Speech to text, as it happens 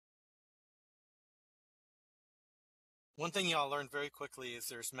One thing y'all learn very quickly is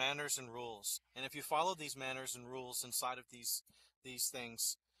there's manners and rules, and if you follow these manners and rules inside of these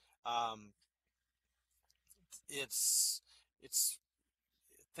things, um, it's it's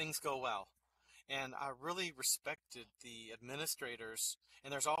things go well. And I really respected the administrators,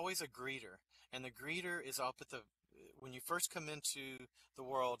 and there's always a greeter, and the greeter is up at the when you first come into the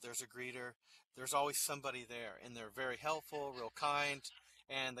world, there's a greeter. There's always somebody there, and they're very helpful, real kind,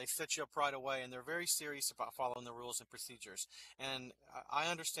 and they set you up right away, and they're very serious about following the rules and procedures. And I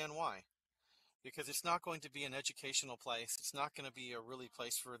understand why, because it's not going to be an educational place. It's not going to be a really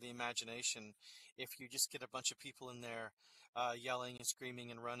place for the imagination if you just get a bunch of people in there yelling and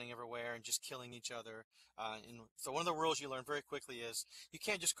screaming and running everywhere and just killing each other. And so one of the rules you learn very quickly is you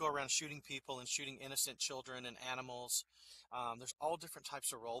can't just go around shooting people and shooting innocent children and animals. There's all different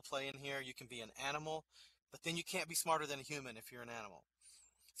types of role play in here. You can be an animal, but then you can't be smarter than a human if you're an animal.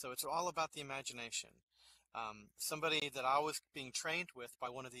 So it's all about the imagination. Somebody that I was being trained with by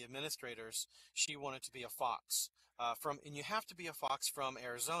one of the administrators, she wanted to be a fox. And you have to be a fox from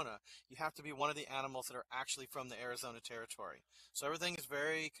Arizona. You have to be one of the animals that are actually from the Arizona territory. So everything is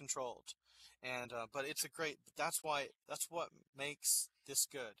very controlled, and but it's a great. That's what makes this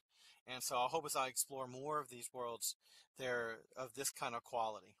good. And so I hope as I explore more of these worlds, they're of this kind of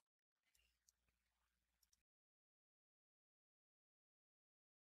quality.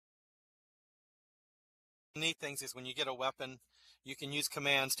 Neat things is when you get a weapon, you can use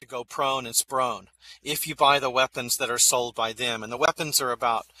commands to go prone and sprone if you buy the weapons that are sold by them. And the weapons are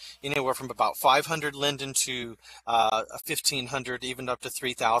about anywhere from about 500 linden to 1,500, even up to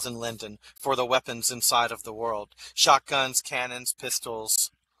 3,000 linden for the weapons inside of the world. Shotguns, cannons,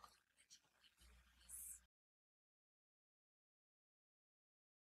 pistols.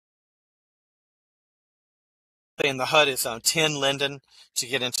 And the HUD is 10 linden to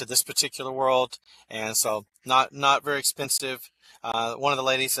get into this particular world, and so not very expensive. One of the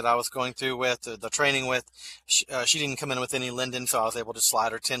ladies that I was going through with the training with, she didn't come in with any linden, so I was able to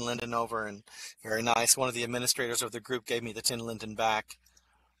slide her 10 linden over, and very nice. One of the administrators of the group gave me the 10 linden back.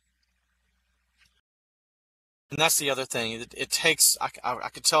 And that's the other thing. It takes, I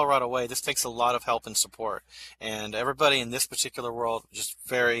could tell right away, this takes a lot of help and support. And everybody in this particular world, just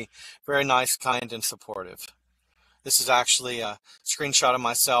very, very nice, kind, and supportive. This is actually a screenshot of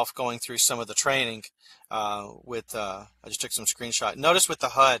myself going through some of the training I just took some screenshot. Notice with the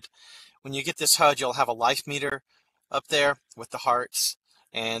HUD, when you get this HUD, you'll have a life meter up there with the hearts,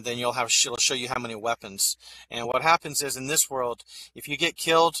 and then it'll show you how many weapons. And what happens is in this world, if you get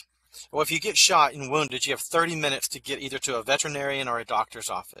killed, or if you get shot and wounded, you have 30 minutes to get either to a veterinarian or a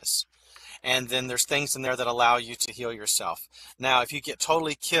doctor's office. And then there's things in there that allow you to heal yourself. Now, if you get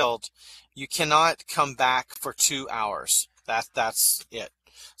totally killed, you cannot come back for 2 hours. That's it.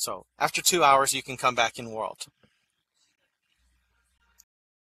 So after 2 hours, you can come back in world.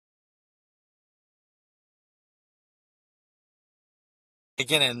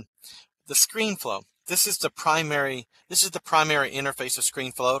 Again, in the Screenflow, this is the primary interface of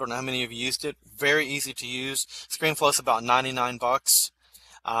Screenflow. I don't know how many of you used it. Very easy to use. Screenflow is about 99 bucks.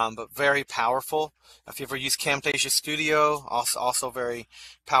 But very powerful. If you ever use Camtasia Studio, also very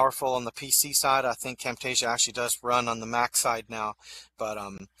powerful on the PC side. I think Camtasia actually does run on the Mac side now. But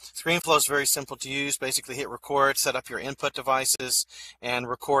ScreenFlow is very simple to use. Basically hit record, set up your input devices, and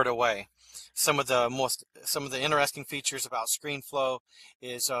record away. Some of the interesting features about ScreenFlow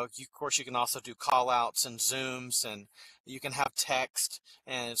is, of course, you can also do callouts and zooms, and you can have text,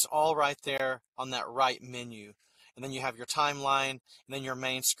 and it's all right there on that right menu. And then you have your timeline, and then your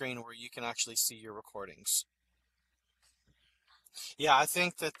main screen where you can actually see your recordings. Yeah, I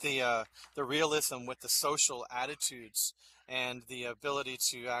think that the realism with the social attitudes and the ability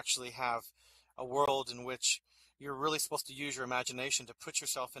to actually have a world in which you're really supposed to use your imagination to put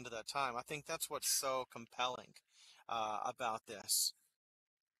yourself into that time. I think that's what's so compelling about this.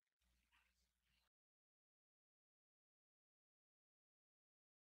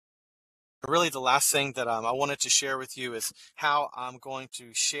 Really, the last thing that I wanted to share with you is how I'm going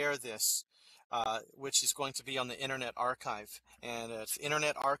to share this, which is going to be on the Internet Archive. And it's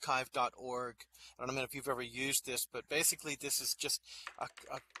internetarchive.org. I don't know if you've ever used this, but basically this is just a,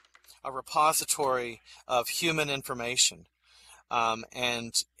 a repository of human information.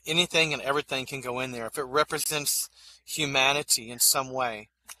 And anything and everything can go in there. If it represents humanity in some way,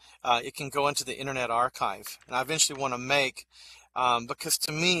 it can go into the Internet Archive. And I eventually want to because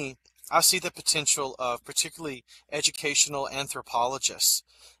to me, I see the potential of particularly educational anthropologists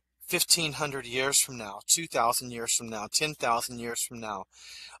 1,500 years from now, 2,000 years from now, 10,000 years from now,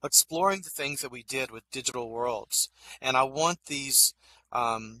 exploring the things that we did with digital worlds. And I want these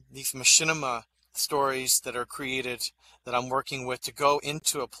machinima stories that are created that I'm working with to go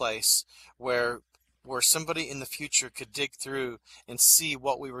into a place where somebody in the future could dig through and see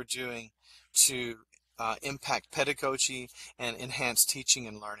what we were doing to impact pedagogy and enhance teaching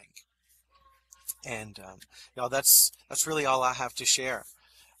and learning. And that's really all I have to share.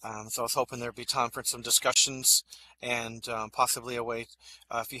 So I was hoping there'd be time for some discussions and possibly a way,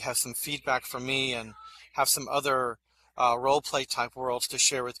 if you have some feedback from me and have some other role play type worlds to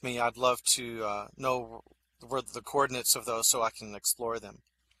share with me, I'd love to know where the coordinates of those so I can explore them.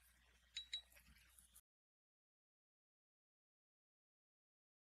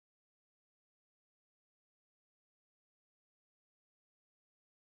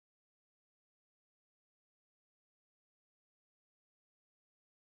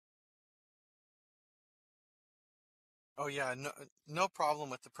 Oh yeah, no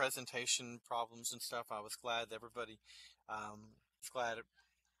problem with the presentation problems and stuff. I was glad everybody was glad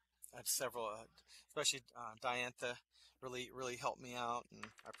I had several, especially Diantha, really helped me out, and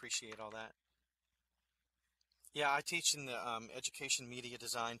I appreciate all that. Yeah, I teach in the Education Media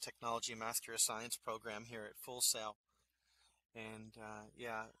Design Technology Master of Science program here at Full Sail, and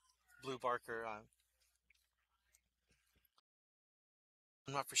yeah, Blue Barker. I'm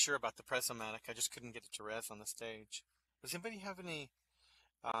not for sure about the Presomatic. I just couldn't get it to res on the stage. Does anybody have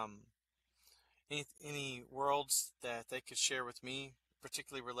um, any worlds that they could share with me,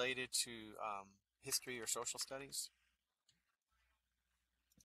 particularly related to history or social studies?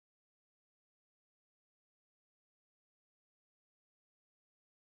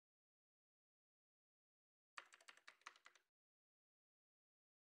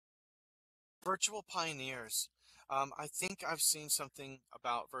 Virtual Pioneers. I think I've seen something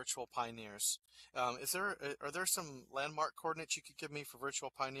about Virtual Pioneers. Are there some landmark coordinates you could give me for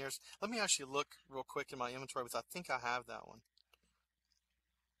Virtual Pioneers? Let me actually look real quick in my inventory because I think I have that one.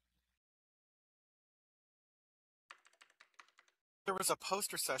 There was a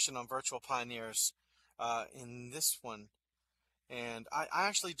poster session on Virtual Pioneers in this one, and I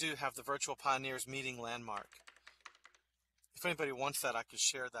actually do have the Virtual Pioneers meeting landmark. If anybody wants that, I could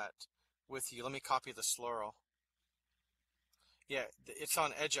share that with you. Let me copy the Slurl. Yeah, it's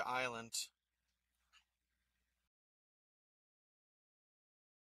on Edge Island.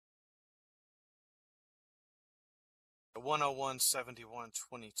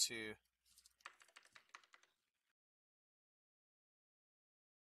 101-71-22.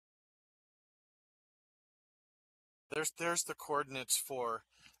 There's the coordinates for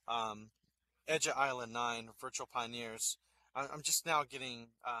Edge Island 9 Virtual Pioneers. I'm just now getting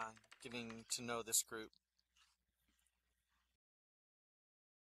to know this group.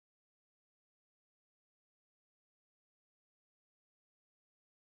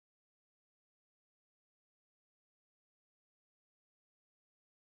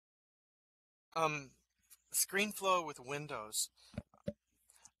 Um, Screenflow with Windows.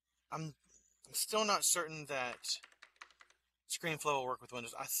 I'm still not certain that Screenflow will work with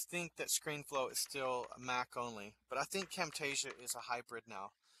Windows. I think that Screenflow is still Mac only, but I think Camtasia is a hybrid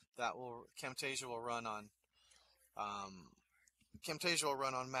now. Camtasia will run on um, Camtasia will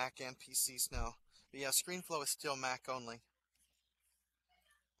run on Mac and PCs now. But yeah, Screenflow is still Mac only.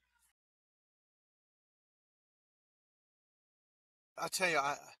 I'll tell you,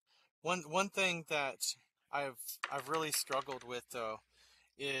 one thing that I've I've really struggled with though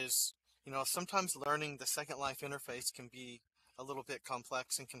is, sometimes learning the Second Life interface can be a little bit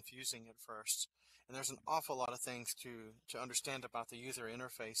complex and confusing at first. And there's an awful lot of things to understand about the user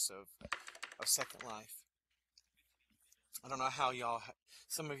interface of Second Life. I don't know how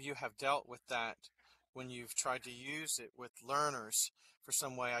some of you have dealt with that when you've tried to use it with learners for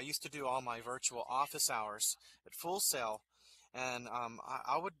some way. I used to do all my virtual office hours at Full Sail, and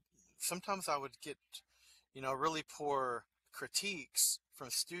I would sometimes I would get, really poor critiques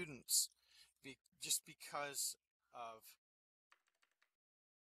from students just because of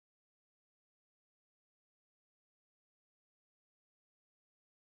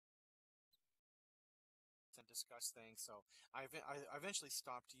and discuss things. So I eventually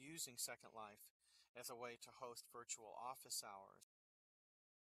stopped using Second Life as a way to host virtual office hours.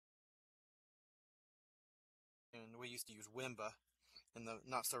 And we used to use Wimba in the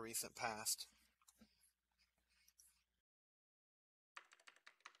not so recent past.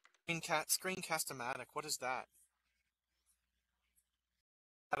 Screencast-O-Matic, what is that?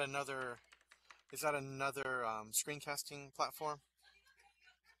 That another is that another screencasting platform?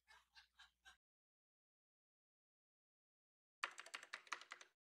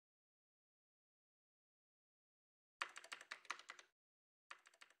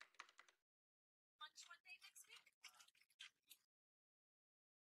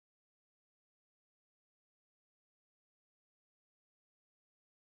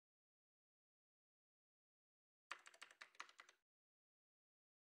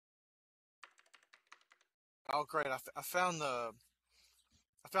 Oh, great! I found the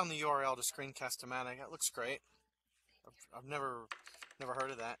URL to Screencast-O-Matic. That looks great. I've never heard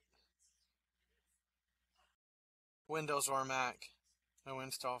of that. Windows or Mac, no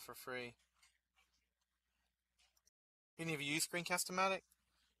install for free. Any of you use Screencast-O-Matic?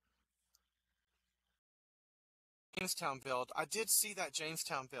 Jamestown build. I did see that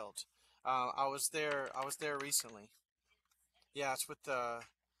Jamestown build. I was there. I was there recently. Yeah, it's with the.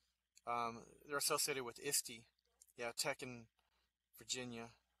 They're associated with ISTE. Yeah, Tech in Virginia,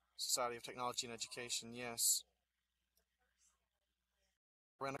 Society of Technology and Education. Yes,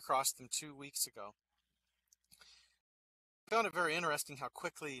 ran across them 2 weeks ago. I found it very interesting how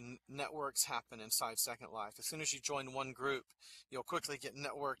quickly networks happen inside Second Life. As soon as you join one group, you'll quickly get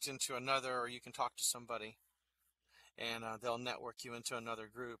networked into another, or you can talk to somebody, and they'll network you into another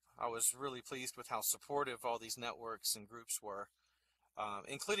group. I was really pleased with how supportive all these networks and groups were,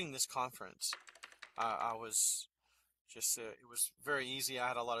 including this conference. I was just, it was very easy. I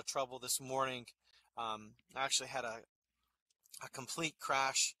had a lot of trouble this morning. I actually had a complete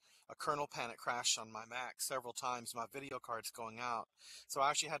crash, a kernel panic crash on my Mac several times. My video card's going out. So I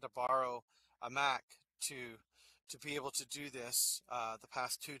actually had to borrow a Mac to be able to do this the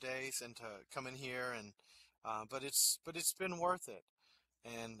past 2 days and to come in here, and but it's been worth it.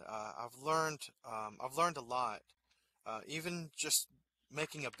 And I've learned a lot, even just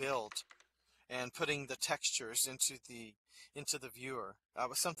making a build and putting the textures into the viewer. That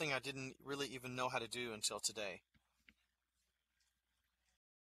was something I didn't really even know how to do until today.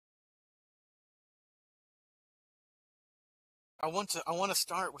 I want to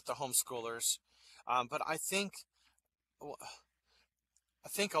start with the homeschoolers, but I think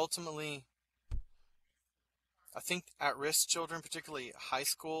ultimately I think at-risk children, particularly high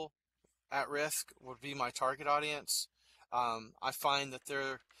school at risk, would be my target audience. I find that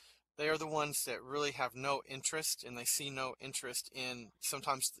they are the ones that really have no interest, and they see no interest in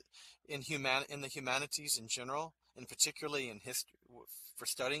sometimes in the humanities in general, and particularly in history for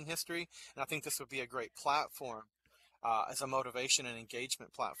studying history. And I think this would be a great platform as a motivation and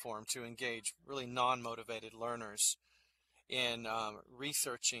engagement platform to engage really non-motivated learners in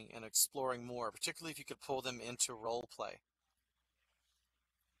researching and exploring more, particularly if you could pull them into role play.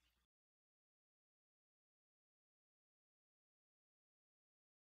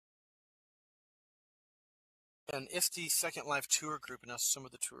 And ISTE Second Life tour group, now some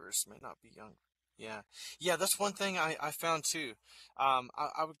of the tours may not be young. Yeah, yeah, that's one thing I found too. I'm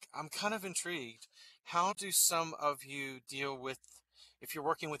kind of intrigued. How do some of you deal with, if you're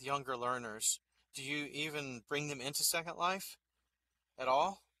working with younger learners, do you even bring them into Second Life at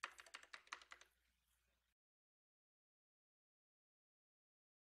all?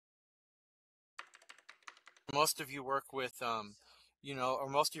 Most of you work with, or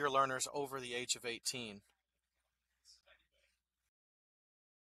most of your learners over the age of 18.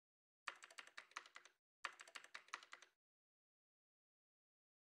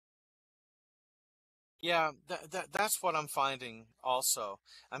 Yeah, that's what I'm finding also.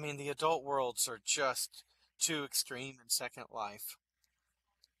 I mean, the adult worlds are just too extreme in Second Life.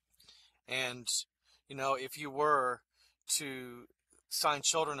 And, if you were to sign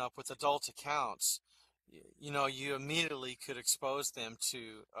children up with adult accounts, you immediately could expose them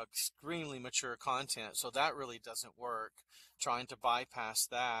to extremely mature content. So that really doesn't work. Trying to bypass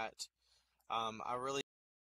that, I really